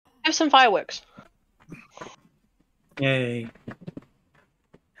have some fireworks. Yay.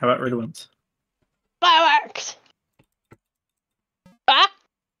 How about red ones? Fireworks! Ah!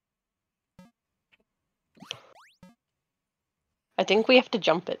 I think we have to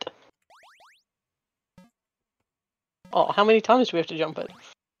jump it. Oh, how many times do we have to jump it?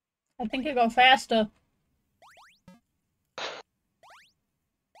 I think it got faster.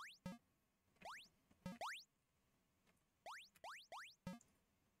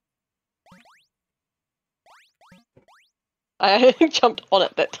 I jumped on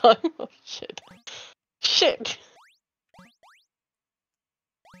it that time. Oh, shit. Shit!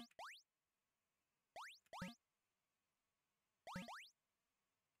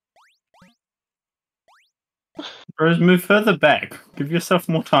 Bros, move further back. Give yourself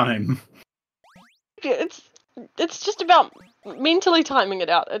more time. It's just about mentally timing it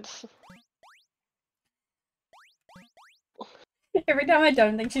out. It's Every time I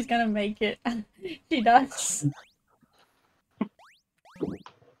don't think she's gonna make it, she does.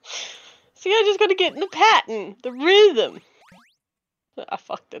 see, I just gotta get in the pattern, the rhythm. I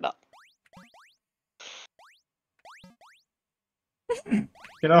fucked it up.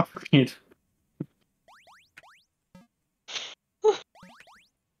 Get off it.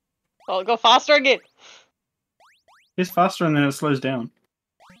 I'll go faster again. It's faster and then it slows down.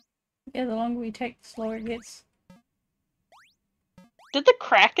 Yeah, the longer we take, the slower it gets. Did the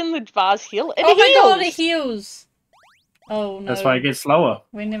crack in the vase heal? It Oh my heals! god, it heals! Oh no. That's why it gets slower.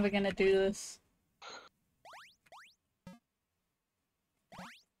 We're never gonna do this.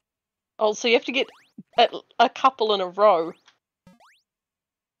 Oh, so you have to get a couple in a row.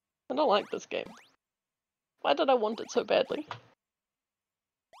 I don't like this game. Why did I want it so badly?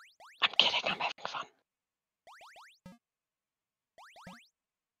 I'm kidding, I'm having fun.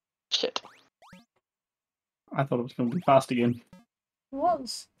 Shit. I thought it was going to be fast again. It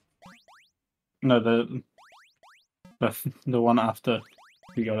was. No, the one after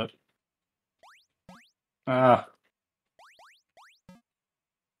we got it. Ah.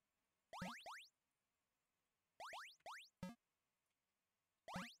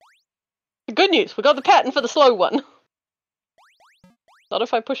 Good news, we got the pattern for the slow one. Not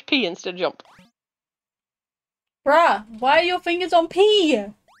if I push P instead of jump. Bruh, why are your fingers on P?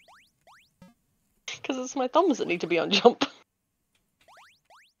 Because it's my thumbs that need to be on jump.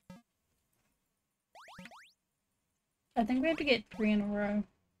 I think we have to get 3 in a row.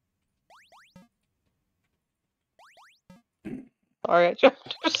 Sorry, I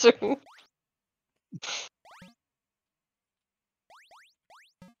jumped too soon.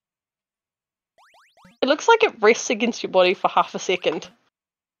 It looks like it rests against your body for half a second.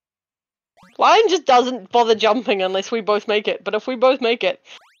 Lion just doesn't bother jumping unless we both make it, but if we both make it,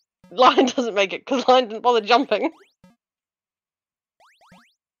 Lion doesn't make it because Lion didn't bother jumping.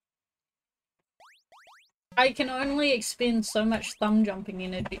 I can only expend so much thumb jumping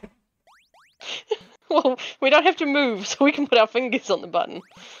energy. Well, we don't have to move, so we can put our fingers on the button.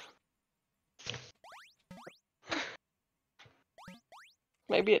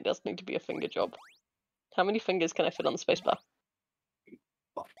 Maybe it does need to be a finger job. How many fingers can I fit on the spacebar?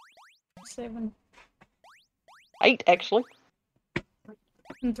 7 8, actually.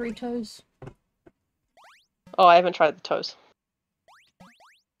 and 3 toes. Oh, I haven't tried the toes.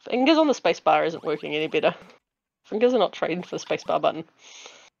 Fingers on the spacebar isn't working any better. Fingers are not trained for the spacebar button.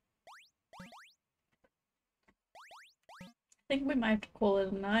 I think we might have to call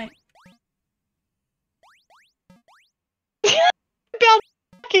it a night. Bounce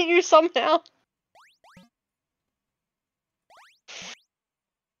back at you somehow.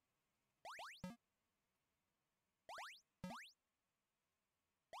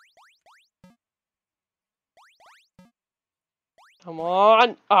 Come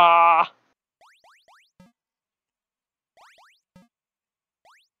on! Ah!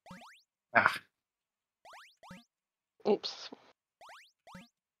 Ah. Oops.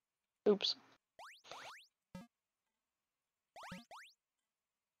 Oops.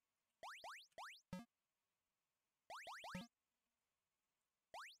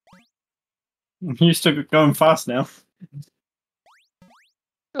 You're still going fast now.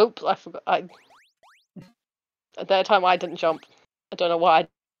 Oops, I forgot. At that time, I didn't jump. I don't know why I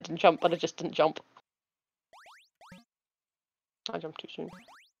didn't jump, but I just didn't jump. I jumped too soon.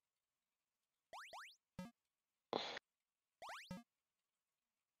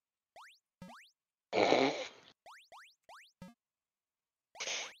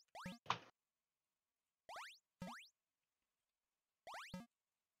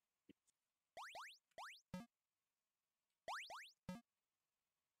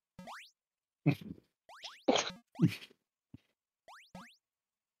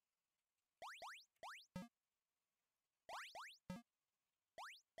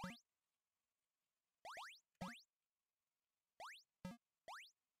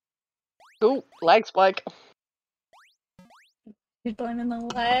 Ooh, lag spike. She's blaming the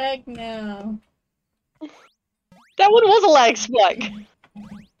lag now. That one was a lag spike.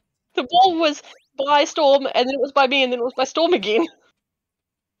 The ball was by Storm, and then it was by me, and then it was by Storm again.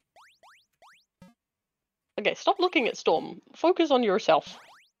 Okay, stop looking at Storm. Focus on yourself.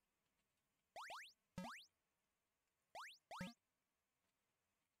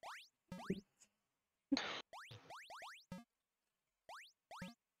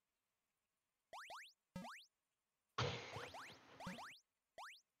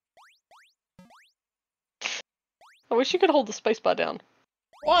 I wish you could hold the spacebar down.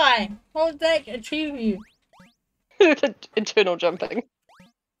 Why? What would that achieve you? Internal jumping.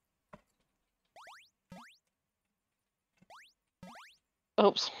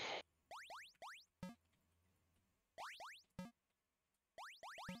 Oops.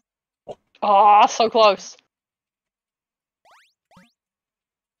 Ah, so close.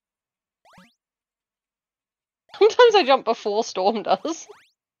 Sometimes I jump before Storm does.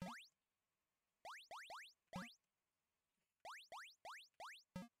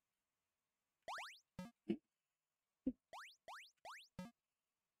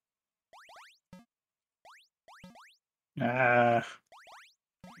 Ah.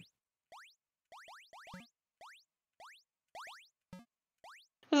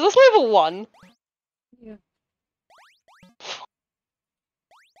 Is this level 1? Yeah.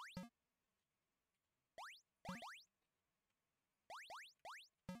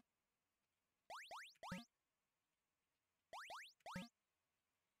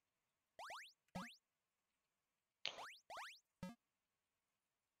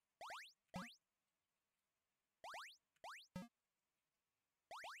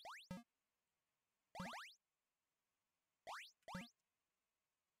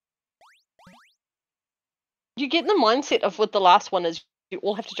 You get in the mindset of with the last one is you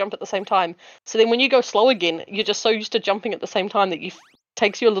all have to jump at the same time. So then when you go slow again, you're just so used to jumping at the same time that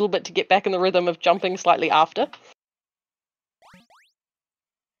takes you a little bit to get back in the rhythm of jumping slightly after.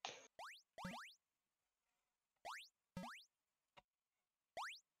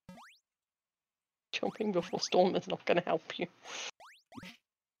 Jumping before Storm is not going to help you.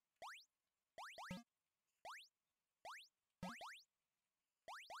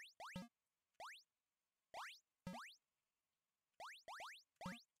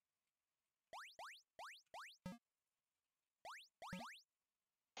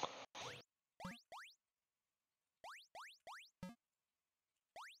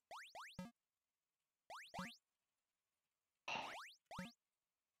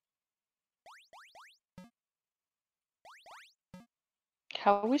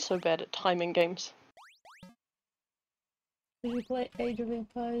 How are we so bad at timing games? Did you play Age of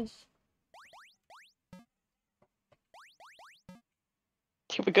Empires?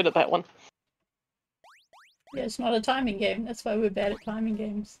 We're good at that one. Yeah, it's not a timing game. That's why we're bad at timing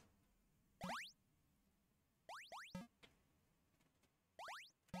games.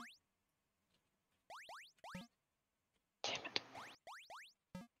 Damn it.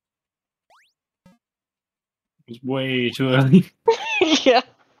 It was way too early. Yeah.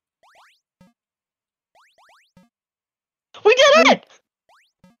 We did it!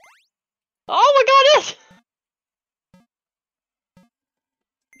 Oh my god, yes!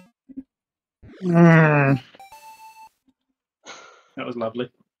 That was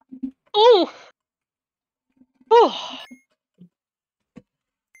lovely. Oh! Oh!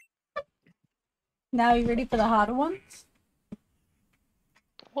 Now you ready for the harder ones?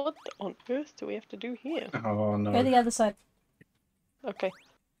 What on earth do we have to do here? Oh no. Go the other side. Okay.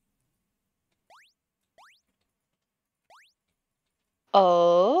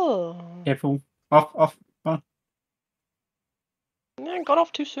 Oh. Careful. Off. On. Yeah, I got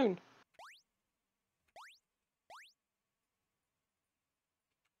off too soon.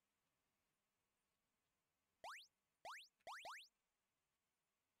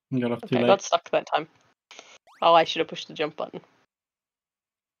 You got off too Okay, I late. got stuck that time. Oh, I should have pushed the jump button.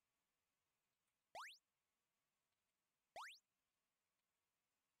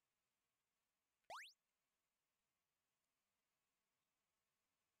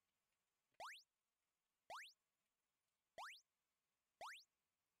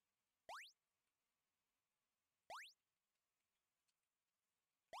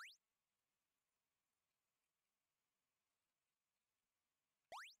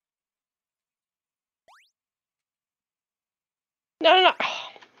 No. That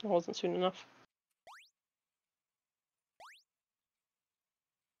wasn't soon enough.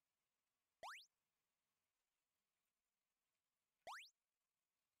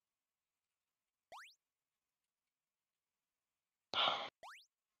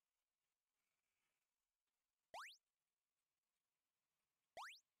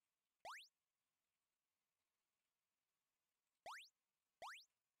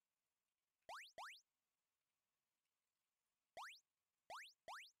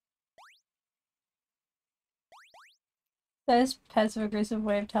 There's passive aggressive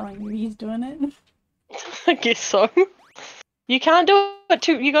way of telling you he's doing it. I guess so. You can't do it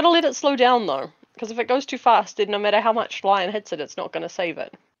too. You gotta let it slow down though, because if it goes too fast, then no matter how much Lion hits it, it's not gonna save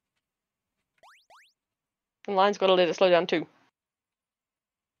it. And Lion's gotta let it slow down too.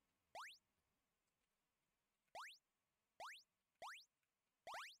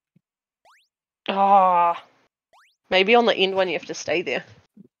 Ah, maybe on the end one you have to stay there.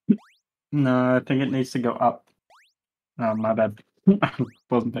 No, I think it needs to go up. Oh, my bad.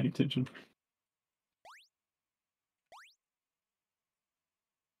 Wasn't paying attention.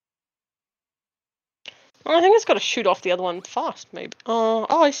 Oh, I think it's got to shoot off the other one fast, maybe. Oh,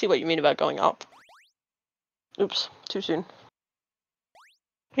 I see what you mean about going up. Oops, too soon.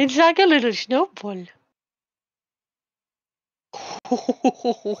 It's like a little snowball.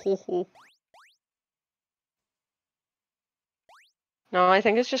 No, I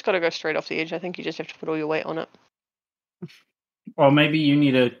think it's just got to go straight off the edge. I think you just have to put all your weight on it. Or maybe you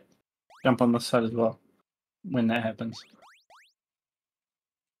need to jump on this side as well when that happens.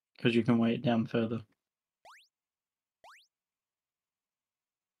 Because you can weigh it down further.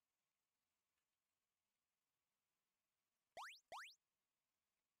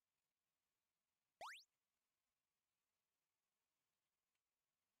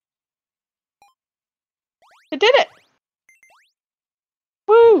 It did it!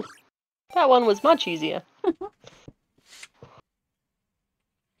 Woo! That one was much easier.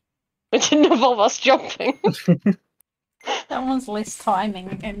 It didn't involve us jumping. That one's less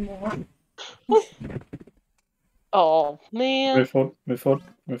timing and more. Oh, man. Move forward, move forward,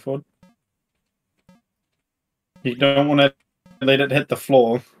 move forward. You don't want to let it hit the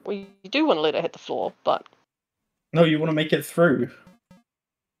floor. Well, you do want to let it hit the floor, but... No, you want to make it through.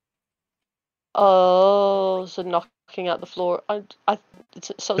 Oh, so knocking out the floor. So it's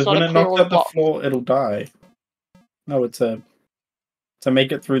Because not when a it clear knocks or out the block. floor, it'll die. No, it's a... to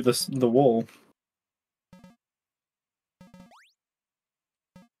make it through the wall.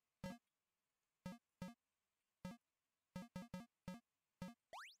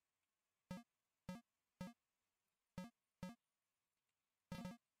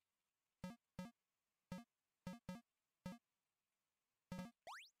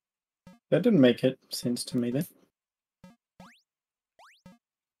 That didn't make it sense to me then.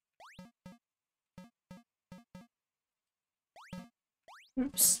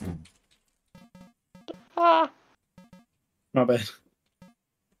 Oops. Ah, My bad.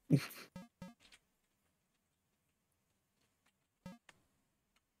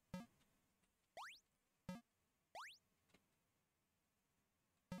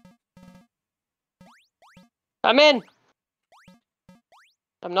 I'm in.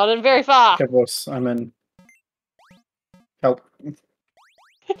 I'm not in very far. Okay, boss, I'm in. Help.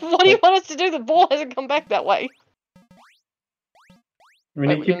 What do you want us to do? The ball hasn't come back that way. We Wait,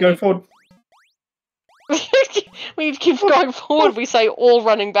 need we're to keep gonna going forward. We keep going forward. We say all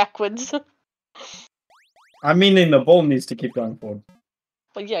running backwards. I mean, the ball needs to keep going forward.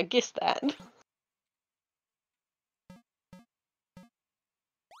 But yeah, I guess that.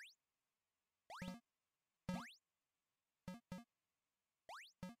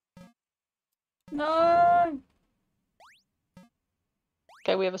 No!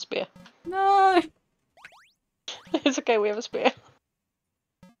 Okay, we have a spare. No! It's okay, we have a spare.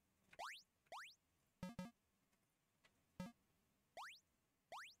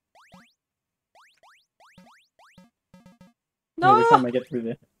 Yeah, we No! can't make it through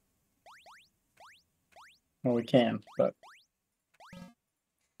there. Well, we can, but...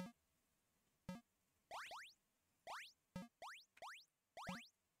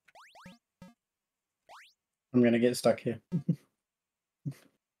 I'm gonna get stuck here.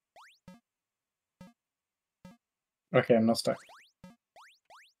 Okay, I'm not stuck.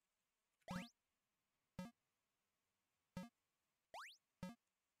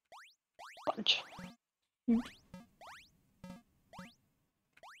 Fudge.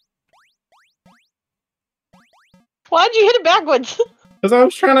 Why'd you hit it backwards? Because I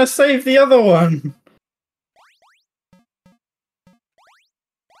was trying to save the other one!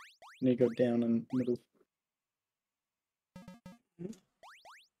 Need to go down in the middle.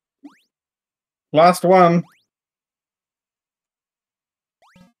 Last one!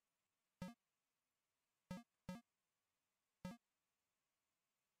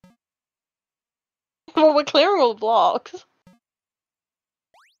 Well, we're clearing all the blocks.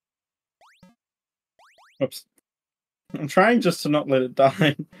 Oops. I'm trying just to not let it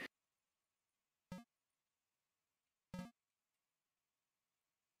die.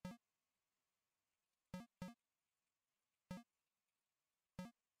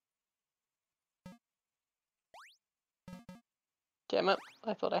 Damn it.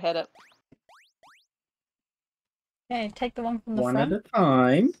 I thought I had it. Okay, take the one from the One front. at a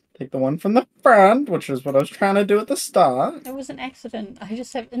time. Take the one from the front, which is what I was trying to do at the start. It was an accident. I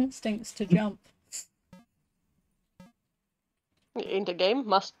just have instincts to jump. Enter game,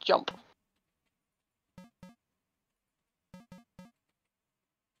 must jump.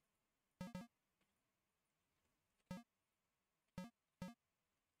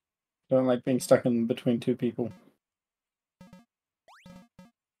 Don't like being stuck in between two people.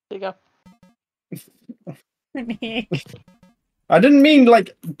 There you go. Nick. I didn't mean,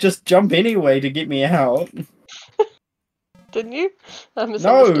 like, just jump anyway to get me out. Didn't you? I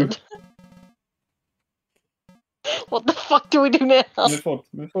misunderstood. What the fuck do we do now? Move forward,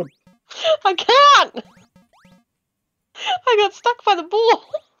 move forward. I can't! I got stuck by the ball!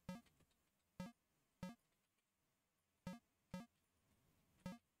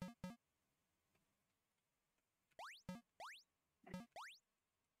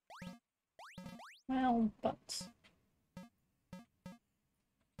 Well, but...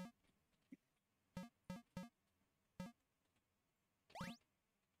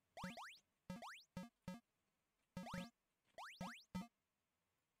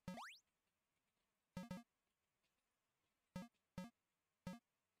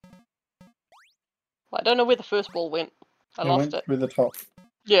 I don't know where the first ball went. I lost went it. through the top.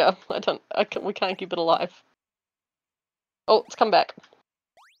 Yeah, we can't keep it alive. Oh, it's come back.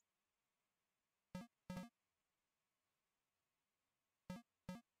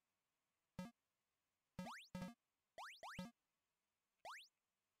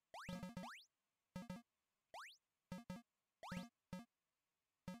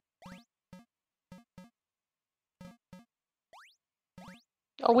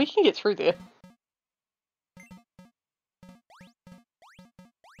 Oh, we can get through there.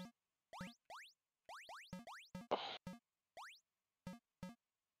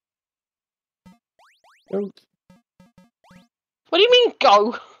 Go. What do you mean,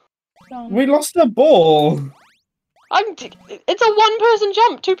 go? We lost the ball! It's a one-person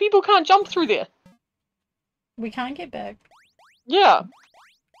jump. Two people can't jump through there. We can't get back. Yeah.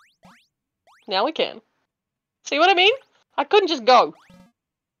 Now we can. See what I mean? I couldn't just go.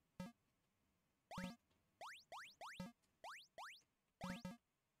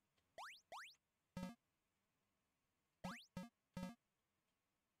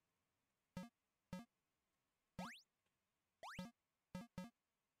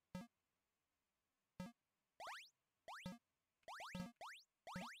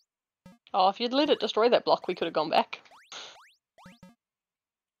 Oh, if you'd let it destroy that block, we could have gone back.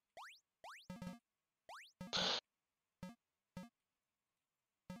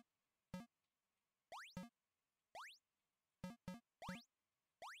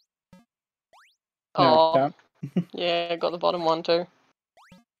 No, Oh, down. yeah, got the bottom one too.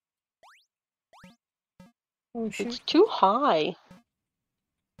 Oh shoot. It's too high.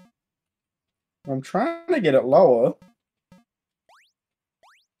 I'm trying to get it lower.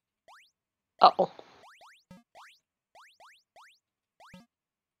 Uh-oh.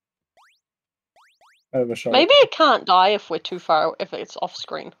 Overshot. Maybe it can't die if we're too far, if it's off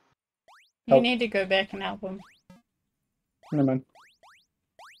screen. You Help. need to go back and help him. Never mind.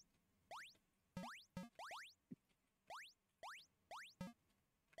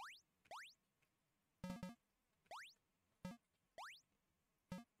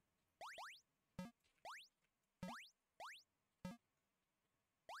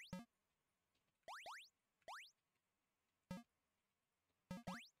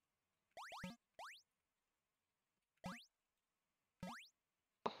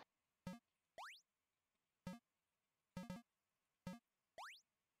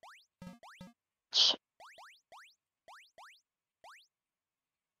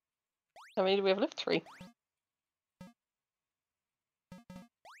 How many do we have left? 3.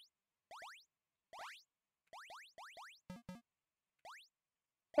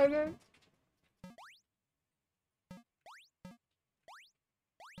 Okay.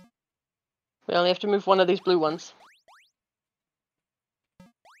 We only have to move one of these blue ones.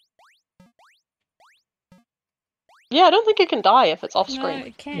 Yeah, I don't think it can die if it's off No, screen.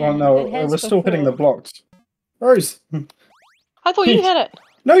 it can. Well, no, It has we're still hitting the before. blocks. Rose! I thought you had it.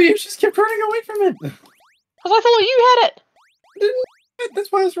 No, you just kept running away from it! Because I thought you had it.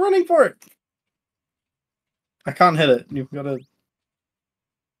 That's why I was running for it! I can't hit it. You've got to...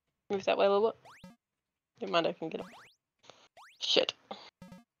 Move that way a little bit. Never mind, I can get it. Shit.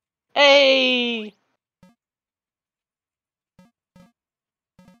 Hey!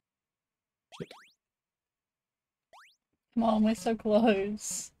 Come on, we're so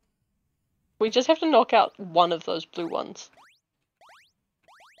close. We just have to knock out one of those blue ones.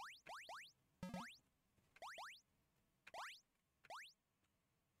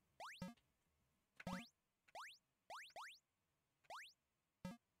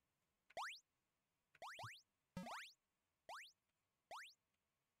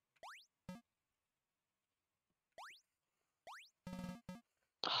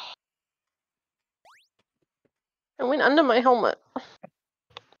 I went under my helmet.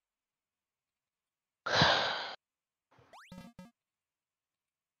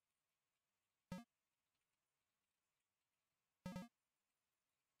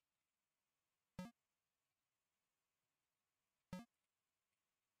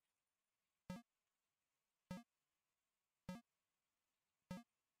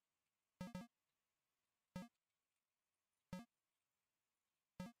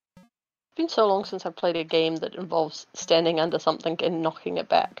 It's been so long since I've played a game that involves standing under something and knocking it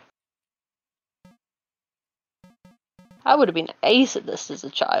back. I would have been ace at this as a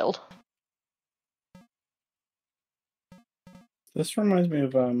child. This reminds me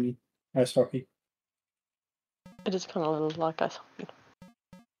of ice hockey. It is kind of a little like ice hockey.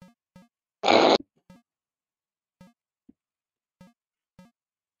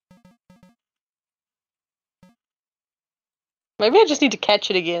 Maybe I just need to catch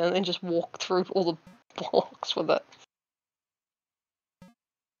it again and then just walk through all the blocks with it.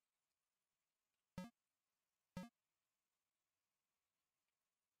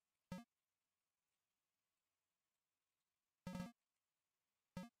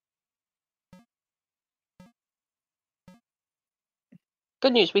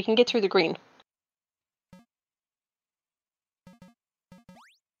 Good news, we can get through the green.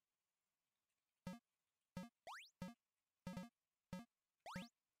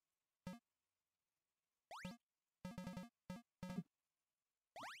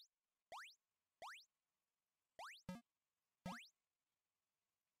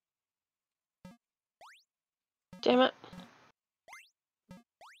 Damn it.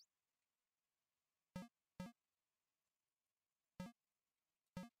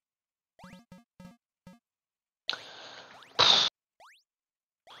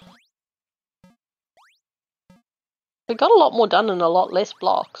 We got a lot more done in a lot less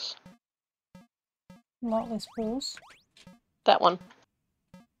blocks. A lot less balls. That one.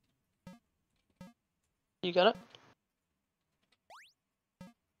 You got it?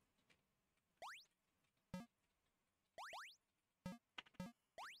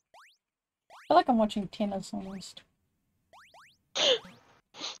 I feel like I'm watching tennis almost.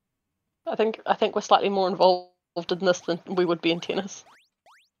 I think we're slightly more involved in this than we would be in tennis.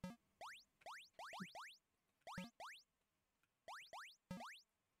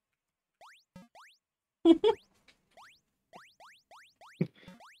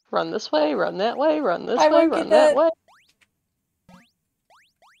 Run this way, run that way, run this I way, won't run get that that. way.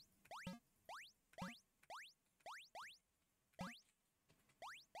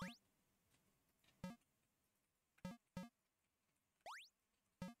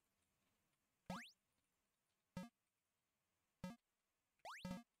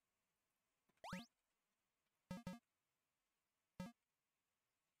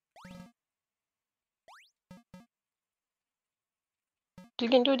 Do it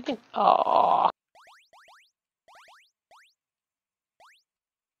again, do it again. Aww.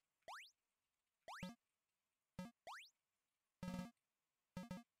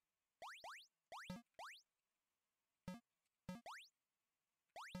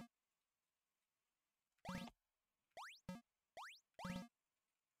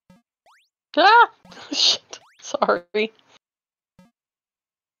 Ah! Shit. Sorry.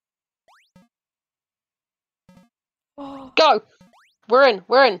 Go! We're in,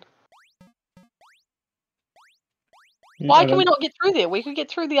 we're in. Why can we not get through there? We could get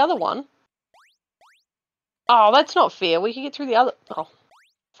through the other one. Oh, that's not fair. We could get through the other... Oh,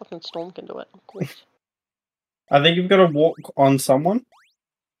 fucking Storm can do it, of course. I think you've got to walk on someone.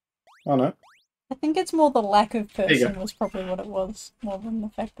 Oh no. I think it's more the lack of you go. person was probably what it was, more than the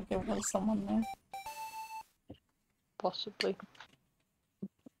fact that there was someone there. Possibly.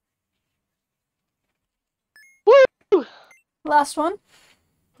 Woo! Last one.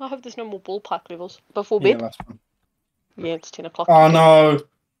 I hope there's no more ballpark levels. Before Yeah, bed? last one. Yeah, it's 10 o'clock. Oh no.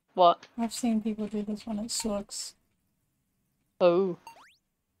 What? I've seen people do this one, it sucks. Oh.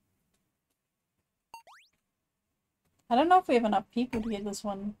 I don't know if we have enough people to get this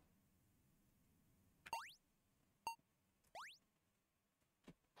one.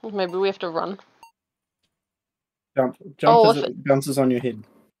 Maybe we have to run. Jump Oh, as it bounces on your head.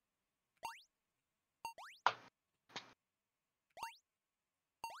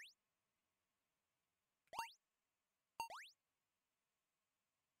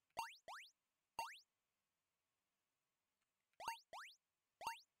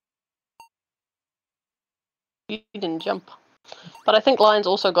 You didn't jump. But I think Lion's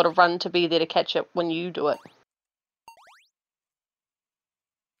also got to run to be there to catch it when you do it.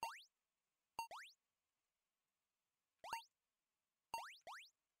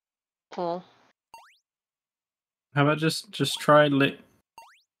 Oh. How about just try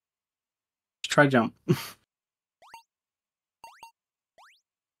try jump.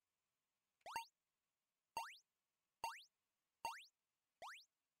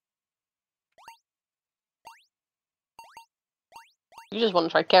 You just want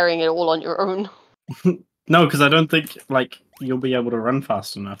to try carrying it all on your own. No, because I don't think like you'll be able to run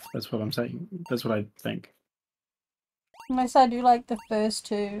fast enough. That's what I'm saying. That's what I think. Unless I do like the first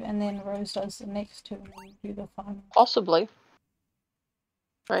two and then Rose does the next two and then we do the final. Possibly.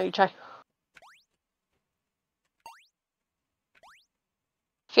 Alright, you try.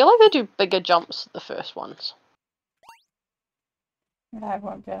 I feel like they do bigger jumps the first ones. I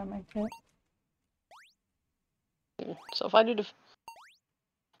won't be able to make it. So if I do the...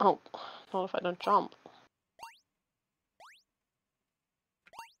 Oh, not if I don't jump.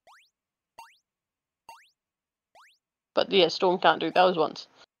 But yeah, Storm can't do those ones.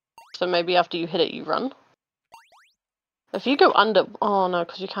 So maybe after you hit it, you run. If you go under... Oh no,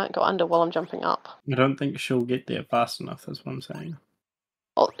 because you can't go under while I'm jumping up. I don't think she'll get there fast enough. That's what I'm saying.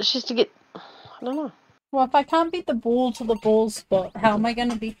 Oh, it's just to get... I don't know. Well, if I can't beat the ball to the ball spot, how am I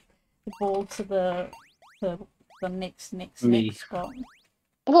going to beat the ball to the next spot?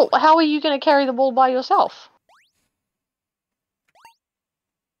 Well, how are you going to carry the ball by yourself?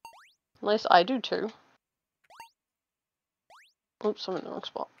 Unless I do too. Oops, I'm in the wrong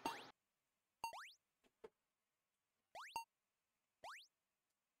spot.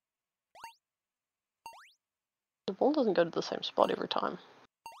 The ball doesn't go to the same spot every time.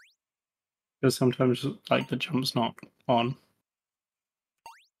 Because sometimes like the jump's not on.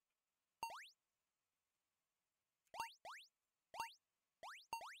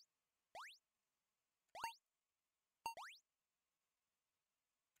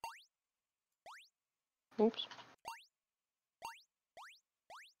 Oops.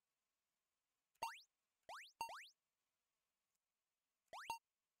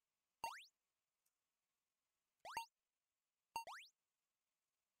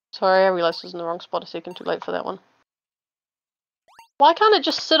 Sorry, I realised I was in the wrong spot a second too late for that one. Why can't it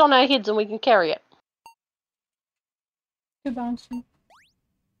just sit on our heads and we can carry it? Too bouncy.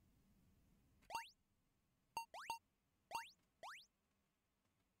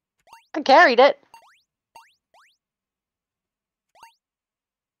 I carried it.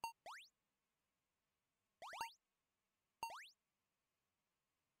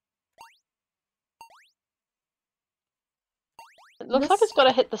 It looks like it's got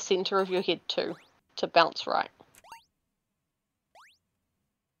to hit the centre of your head too, to bounce right.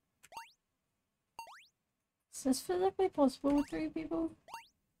 Is this physically possible with 3 people?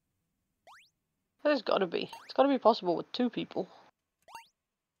 There's got to be. It's got to be possible with 2 people.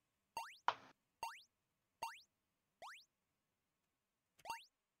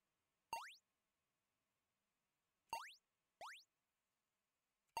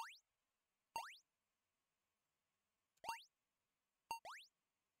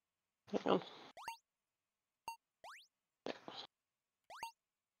 Hang on.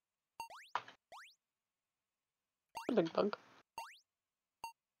 A big bug.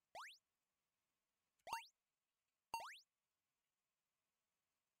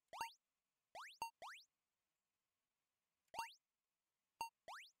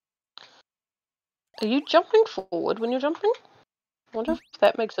 Are you jumping forward when you're jumping? I wonder if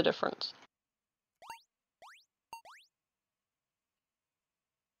that makes a difference.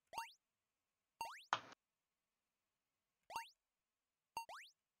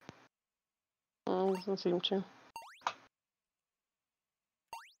 Doesn't seem to.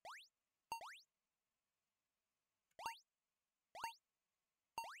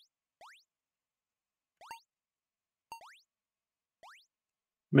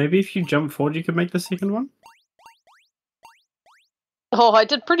 Maybe if you jump forward, you could make the second one. Oh, I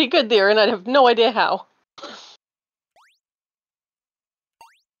did pretty good there, and I have no idea how.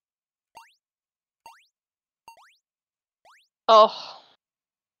 Oh.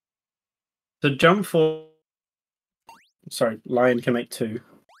 So jump forward. Sorry, lion can make 2.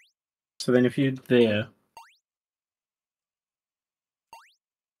 So then if you're there.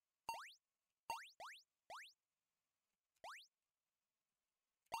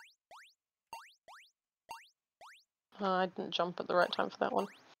 I didn't jump at the right time for that one.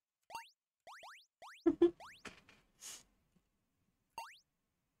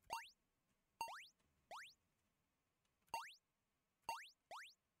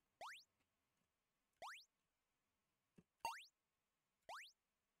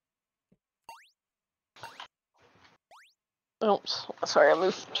 Oops, sorry, I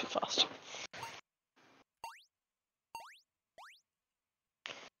moved too fast.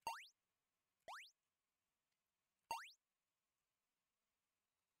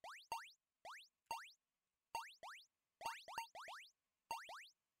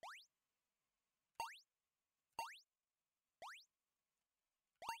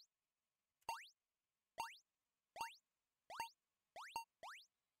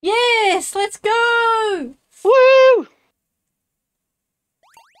 Yes, let's go! Woo!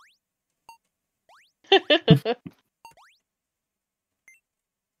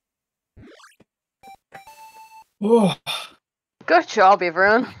 Oh, Good job,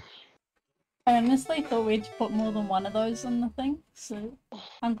 everyone. I honestly thought we'd put more than one of those in the thing, so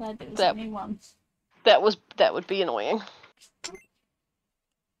I'm glad there was That- only one. That would be annoying.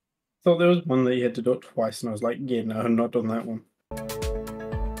 thought there was one that you had to do it twice, and I was like, yeah, no, I'm not doing that one.